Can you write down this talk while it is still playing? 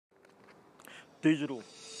Digital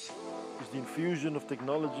is the infusion of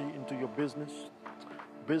technology into your business.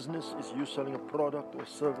 Business is you selling a product or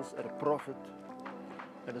service at a profit.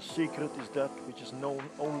 And a secret is that which is known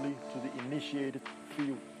only to the initiated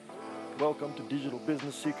few. Welcome to Digital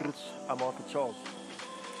Business Secrets. I'm Arthur Charles.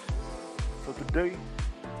 So today,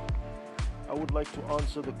 I would like to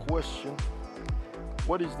answer the question,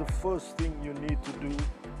 what is the first thing you need to do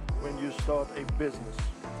when you start a business?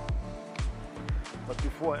 But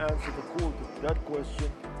before I answer that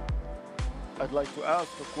question, I'd like to ask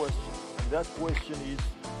a question. And that question is,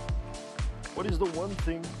 what is the one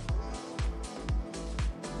thing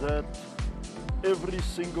that every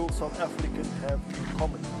single South African have in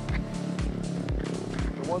common?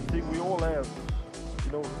 The one thing we all have,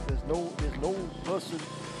 there's no person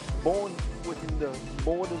born within the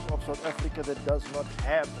borders of South Africa that does not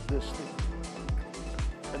have this thing.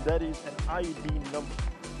 And that is an ID number.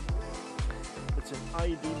 It's an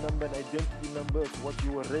ID number, an identity number. It's what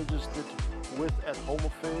you were registered with at Home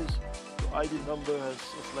Affairs. Your ID number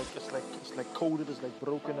it's like coded, it's like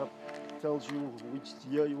broken up. It tells you which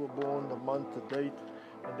year you were born, the month, the date,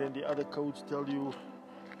 and then the other codes tell you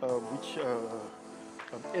which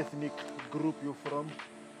ethnic group you're from.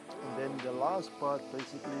 And then the last part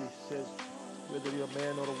basically says whether you're a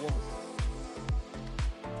man or a woman.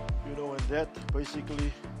 And that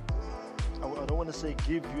basically, I don't want to say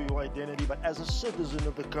give you your identity, but as a citizen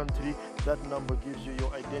of the country, that number gives you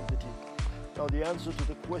your identity. Now the answer to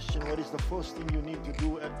the question, what is the first thing you need to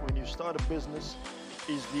do when you start a business,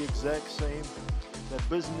 is the exact same. That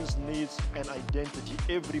business needs an identity,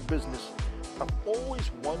 every business. I've always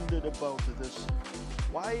wondered about this.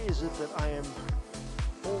 Why is it that I am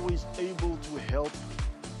always able to help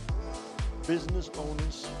business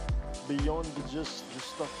owners beyond just the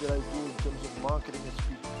stuff that I do in terms of marketing and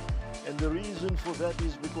speaking? And the reason for that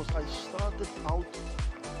is because I started out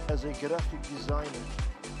as a graphic designer.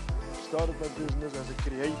 Started my business as a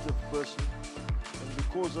creative person. And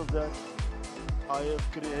because of that, I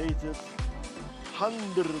have created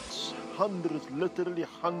literally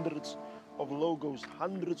hundreds of logos,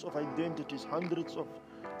 hundreds of identities, hundreds of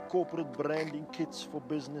corporate branding kits for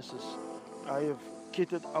businesses. I have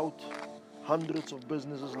kitted out hundreds of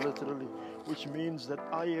businesses literally, which means that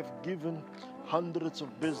I have given hundreds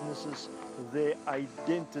of businesses their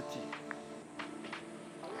identity.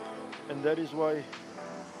 And that is why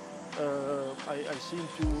I seem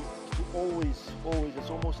to always, it's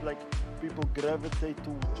almost like people gravitate to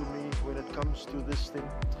me when it comes to this thing.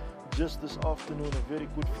 Just this afternoon, a very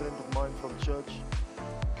good friend of mine from church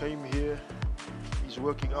came here. He's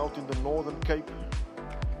working out in the Northern Cape,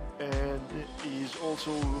 and he's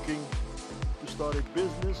also looking to start a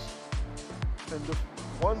business. And the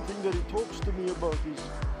one thing that he talks to me about is,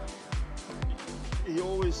 he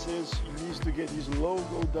always says he needs to get his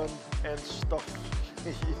logo done and stuff.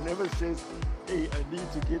 He never says, hey, I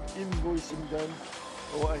need to get invoicing done,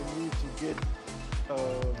 or I need to get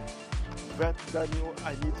VAT done, or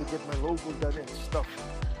I need to get my logo done and stuff.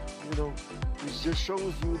 It just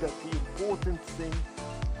shows you that the important thing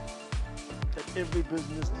that every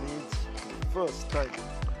business needs first time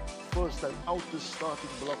out the starting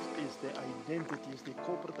blocks is their identity, is their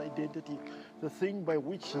corporate identity, the thing by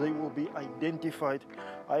which they will be identified.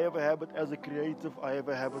 I have a habit as a creative, I have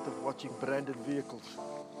a habit of watching branded vehicles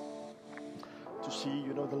to see,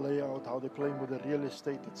 the layout, how they're playing with the real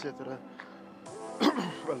estate, etc.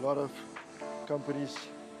 A lot of companies,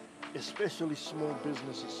 especially small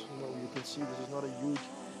businesses, you can see this is not a huge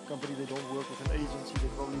company. They don't work with an agency. They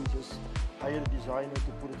probably just hire a designer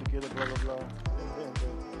to put it together, blah blah blah, and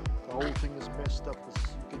the whole thing is messed up.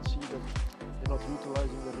 You can see that they're not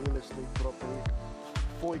utilizing the real estate properly.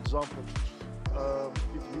 For example,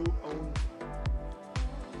 if you own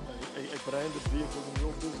a branded vehicle in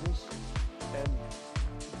your business and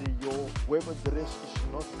your web address is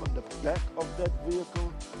not on the back of that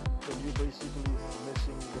vehicle, then you're basically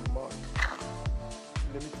missing the mark.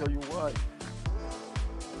 Let me tell you why.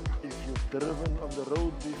 If you've driven on the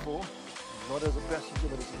road before, not as a passenger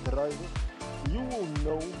but as a driver, you will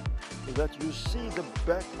know that you see the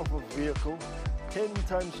back of a vehicle 10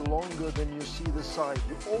 times longer than you see the side.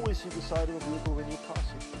 You always see the side of a vehicle when you pass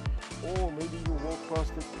it, or maybe you walk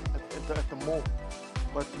past it at the mall.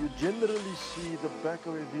 But you generally see the back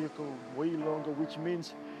of a vehicle way longer, which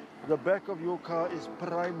means the back of your car is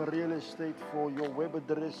prime real estate for your web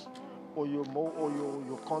address or your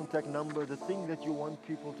contact number, the thing that you want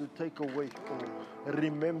people to take away or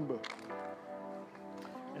remember.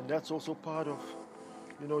 And that's also part of,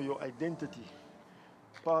 your identity.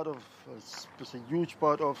 It's a huge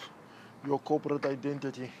part of your corporate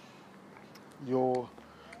identity, your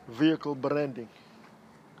vehicle branding.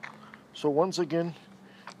 So once again,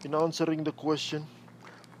 in answering the question,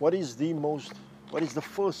 what is the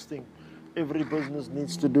first thing every business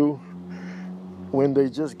needs to do when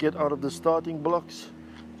they just get out of the starting blocks?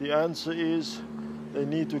 The answer is they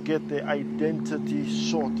need to get their identity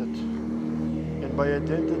sorted. And by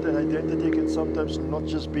identity can sometimes not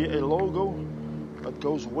just be a logo, but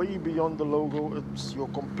goes way beyond the logo. It's your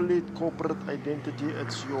complete corporate identity.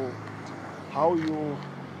 It's how your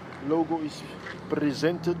logo is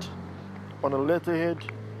presented on a letterhead,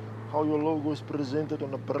 how your logo is presented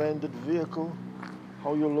on a branded vehicle,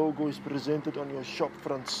 how your logo is presented on your shop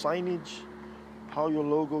front signage, how your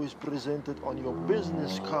logo is presented on your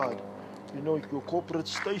business card, your corporate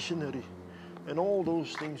stationery, and all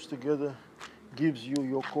those things together gives you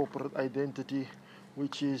your corporate identity,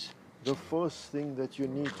 which is the first thing that you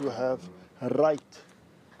need to have right,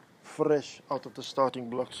 fresh out of the starting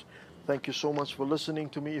blocks. Thank you so much for listening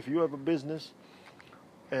to me. If you have a business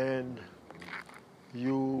and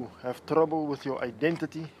you have trouble with your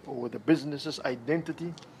identity or with the business's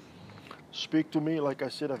identity, speak to me. Like I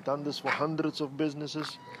said, I've done this for hundreds of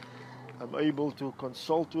businesses. I'm able to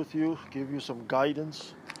consult with you, give you some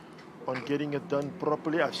guidance on getting it done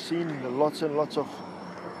properly. I've seen lots and lots of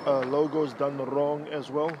logos done wrong as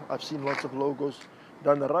well. I've seen lots of logos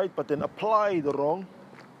done right, but then apply the wrong.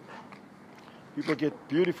 People get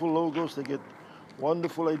beautiful logos, they get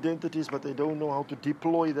wonderful identities, but they don't know how to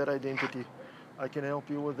deploy that identity. I can help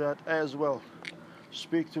you with that as well.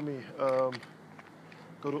 Speak to me. Go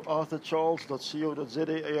to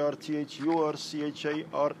arthurcharles.co.za,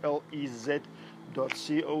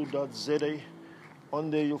 arthurcharles.co.za. On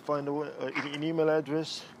there you'll find an email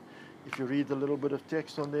address. If you read a little bit of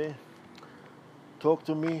text on there, talk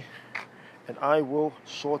to me and I will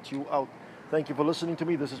sort you out. Thank you for listening to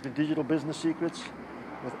me. This has been Digital Business Secrets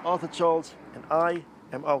with Arthur Charles, and I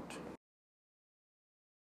am out.